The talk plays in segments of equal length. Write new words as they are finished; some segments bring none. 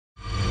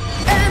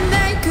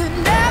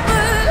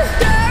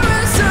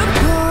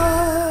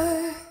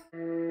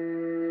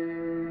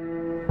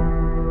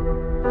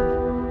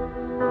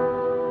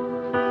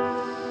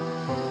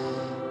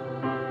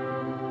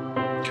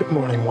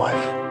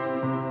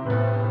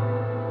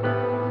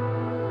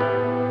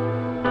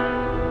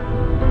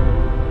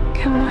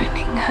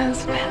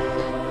husband.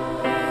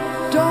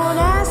 Don't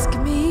ask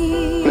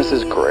me.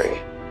 Mrs.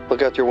 Gray,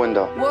 look out your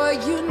window.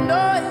 What you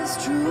know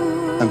is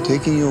true. I'm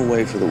taking you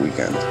away for the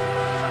weekend.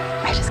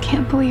 I just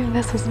can't believe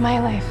this is my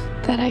life,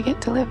 that I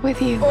get to live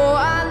with you. Oh,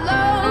 I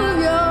love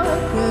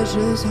your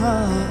precious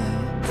heart.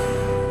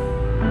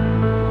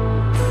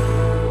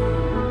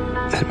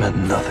 It meant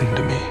nothing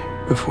to me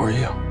before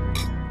you.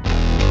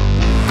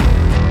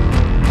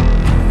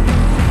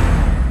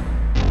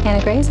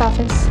 Anna Gray's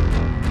office.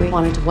 We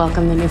wanted to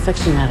welcome the new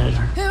fiction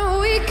editor. And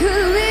we could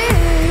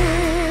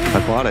live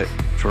I bought it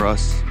for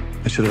us.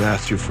 I should have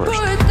asked you first.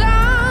 for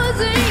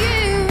 1,000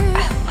 years.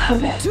 I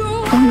love it.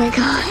 Oh my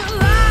God.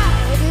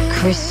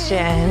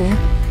 Christian,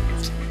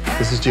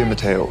 This is Jim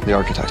Mateo, the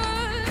architect.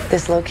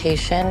 this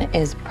location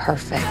is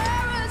perfect.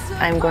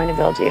 I'm going to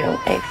build you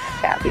a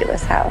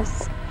fabulous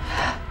house.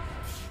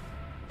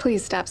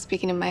 Please stop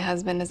speaking to my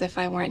husband as if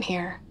I weren't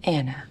here.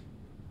 Anna.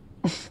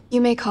 You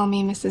may call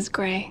me Mrs.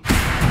 Gray.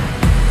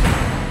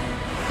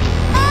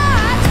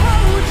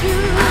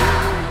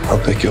 I'll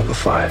pick you up at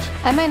 5.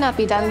 I might not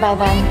be done by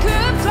then.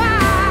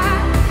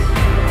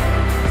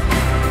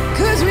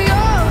 Cause we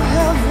all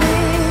have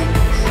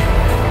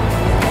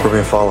wings, We're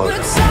being followed.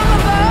 but some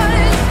of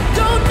us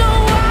don't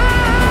know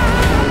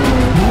why.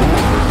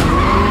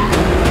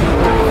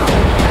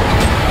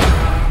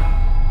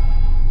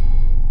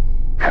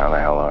 How the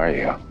hell are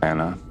you,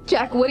 Anna?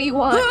 Jack, what do you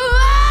want?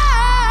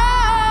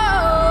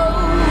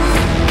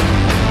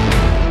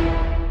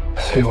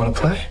 So you want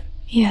to play?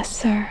 Yes,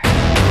 sir.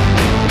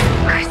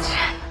 Christian.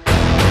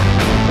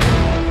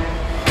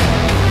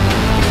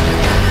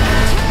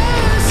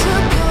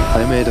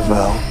 I made a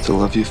vow to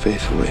love you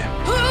faithfully,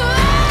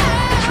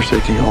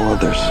 forsaking all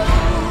others,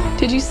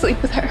 Did you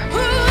sleep with her?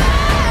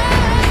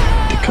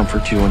 to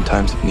comfort you in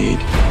times of need,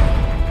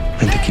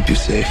 and to keep you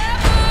safe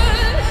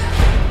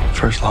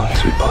for as long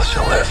as we both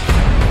shall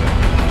live.